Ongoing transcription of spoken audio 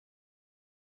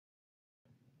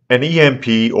An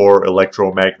EMP, or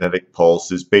electromagnetic pulse,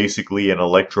 is basically an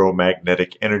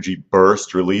electromagnetic energy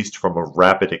burst released from a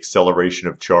rapid acceleration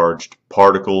of charged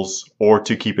particles, or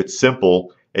to keep it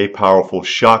simple, a powerful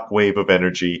shock wave of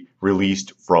energy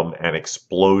released from an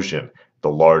explosion.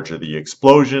 The larger the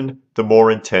explosion, the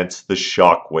more intense the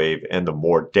shock wave and the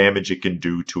more damage it can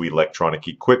do to electronic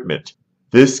equipment.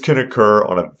 This can occur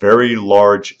on a very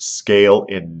large scale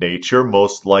in nature,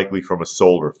 most likely from a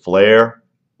solar flare,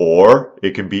 or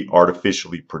it can be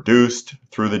artificially produced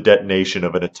through the detonation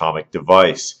of an atomic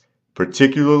device,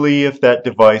 particularly if that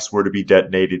device were to be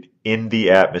detonated in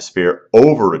the atmosphere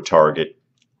over a target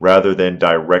rather than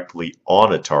directly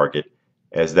on a target,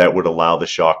 as that would allow the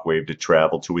shock wave to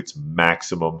travel to its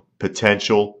maximum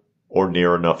potential or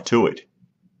near enough to it.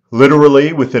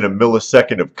 Literally, within a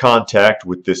millisecond of contact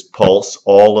with this pulse,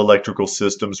 all electrical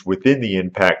systems within the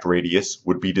impact radius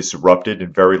would be disrupted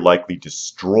and very likely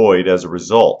destroyed as a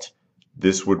result.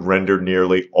 This would render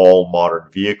nearly all modern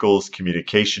vehicles,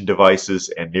 communication devices,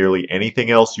 and nearly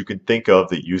anything else you can think of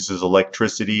that uses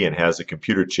electricity and has a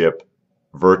computer chip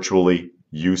virtually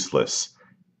useless.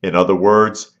 In other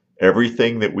words,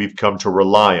 everything that we've come to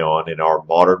rely on in our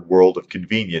modern world of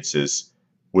conveniences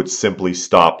would simply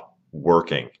stop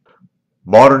working.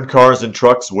 Modern cars and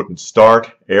trucks wouldn't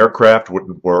start, aircraft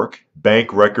wouldn't work,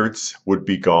 bank records would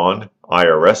be gone,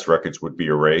 IRS records would be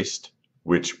erased,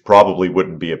 which probably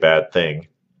wouldn't be a bad thing.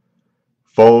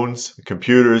 Phones,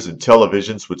 computers, and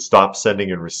televisions would stop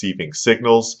sending and receiving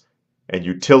signals, and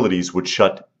utilities would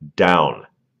shut down.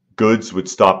 Goods would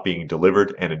stop being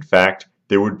delivered, and in fact,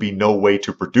 there would be no way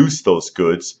to produce those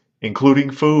goods, including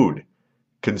food.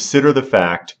 Consider the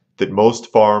fact that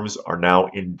most farms are now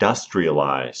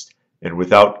industrialized, and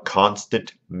without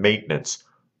constant maintenance,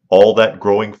 all that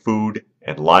growing food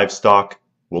and livestock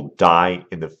will die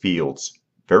in the fields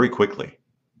very quickly.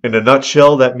 In a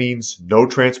nutshell, that means no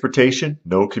transportation,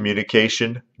 no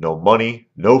communication, no money,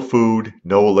 no food,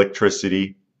 no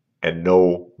electricity, and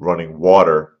no running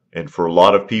water. And for a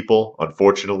lot of people,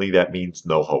 unfortunately, that means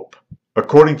no hope.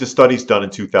 According to studies done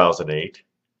in 2008,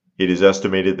 it is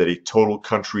estimated that a total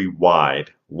country-wide,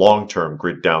 long-term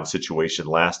grid down situation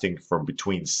lasting from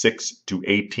between 6 to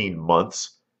 18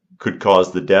 months could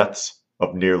cause the deaths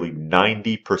of nearly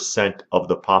 90% of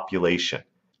the population.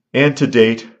 And to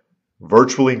date,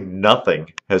 virtually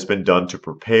nothing has been done to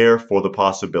prepare for the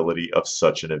possibility of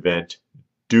such an event,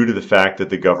 due to the fact that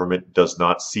the government does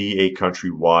not see a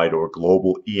countrywide or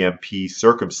global EMP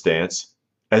circumstance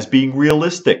as being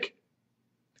realistic.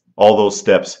 Although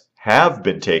steps have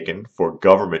been taken for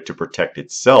government to protect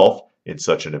itself in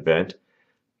such an event,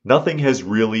 nothing has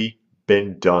really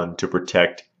been done to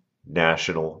protect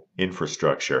national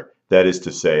infrastructure. That is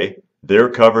to say, they're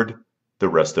covered, the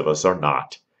rest of us are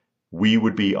not. We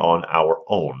would be on our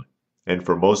own, and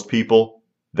for most people,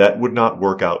 that would not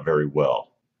work out very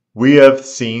well. We have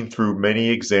seen through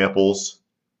many examples,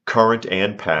 current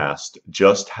and past,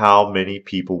 just how many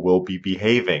people will be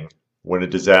behaving when a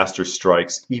disaster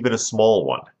strikes, even a small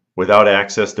one. Without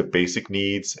access to basic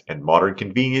needs and modern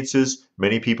conveniences,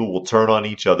 many people will turn on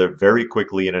each other very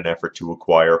quickly in an effort to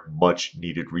acquire much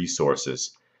needed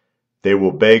resources. They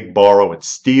will beg, borrow, and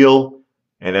steal,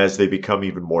 and as they become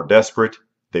even more desperate,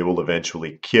 they will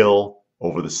eventually kill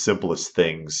over the simplest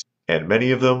things, and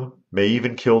many of them may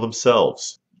even kill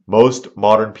themselves. Most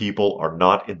modern people are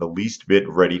not in the least bit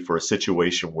ready for a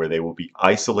situation where they will be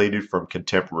isolated from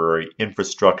contemporary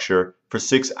infrastructure for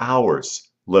 6 hours,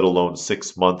 let alone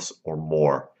 6 months or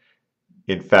more.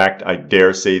 In fact, I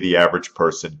dare say the average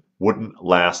person wouldn't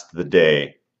last the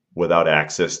day without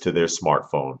access to their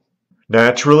smartphone.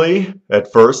 Naturally,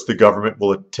 at first, the government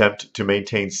will attempt to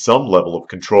maintain some level of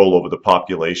control over the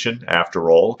population.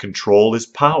 After all, control is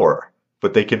power,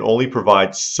 but they can only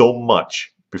provide so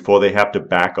much before they have to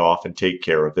back off and take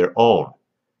care of their own.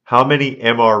 How many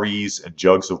MREs and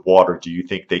jugs of water do you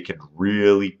think they can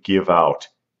really give out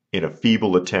in a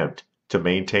feeble attempt to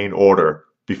maintain order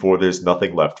before there's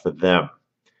nothing left for them?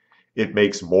 It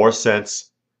makes more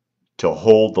sense to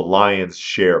hold the lion's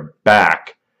share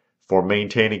back for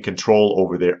maintaining control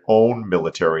over their own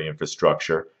military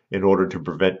infrastructure in order to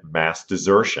prevent mass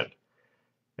desertion.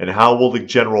 And how will the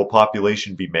general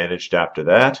population be managed after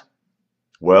that?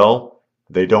 Well,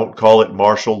 they don't call it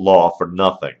martial law for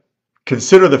nothing.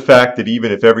 Consider the fact that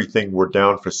even if everything were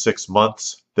down for 6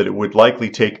 months, that it would likely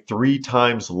take 3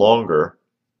 times longer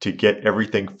to get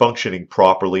everything functioning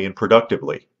properly and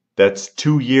productively. That's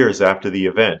 2 years after the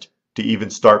event to even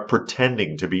start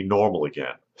pretending to be normal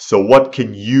again. So what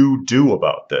can you do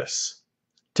about this?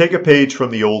 Take a page from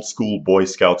the old school Boy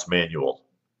Scouts manual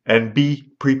and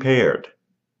be prepared.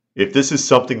 If this is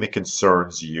something that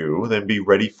concerns you, then be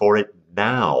ready for it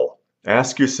now.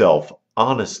 Ask yourself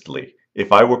honestly,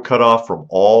 if I were cut off from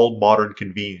all modern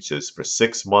conveniences for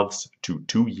 6 months to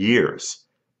 2 years,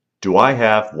 do I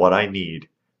have what I need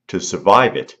to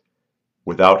survive it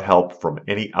without help from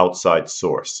any outside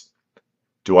source?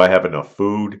 Do I have enough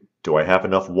food? Do I have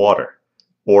enough water?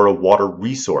 Or a water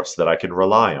resource that I can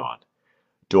rely on?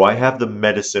 Do I have the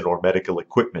medicine or medical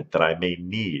equipment that I may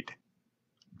need?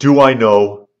 Do I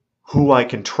know who I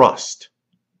can trust?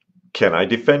 Can I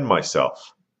defend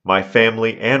myself, my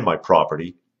family, and my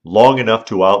property long enough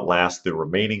to outlast the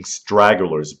remaining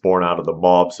stragglers born out of the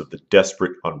mobs of the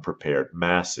desperate, unprepared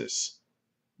masses?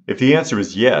 If the answer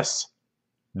is yes,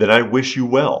 then I wish you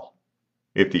well.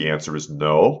 If the answer is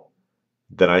no,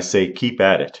 then I say keep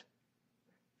at it.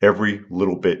 Every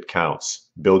little bit counts.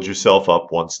 Build yourself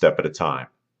up one step at a time.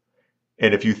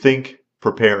 And if you think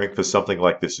preparing for something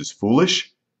like this is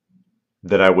foolish,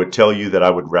 then I would tell you that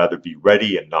I would rather be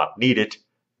ready and not need it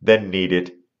than need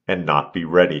it and not be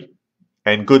ready.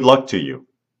 And good luck to you,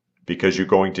 because you're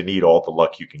going to need all the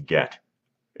luck you can get.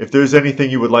 If there's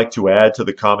anything you would like to add to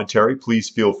the commentary, please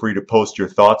feel free to post your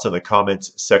thoughts in the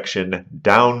comments section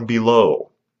down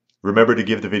below. Remember to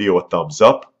give the video a thumbs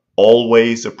up,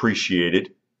 always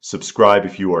appreciated. Subscribe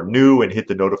if you are new and hit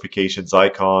the notifications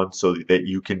icon so that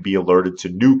you can be alerted to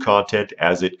new content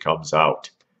as it comes out.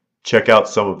 Check out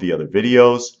some of the other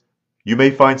videos. You may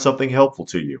find something helpful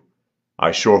to you.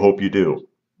 I sure hope you do.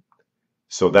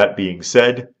 So that being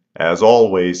said, as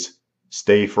always,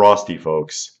 stay frosty,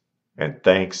 folks, and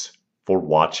thanks for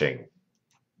watching.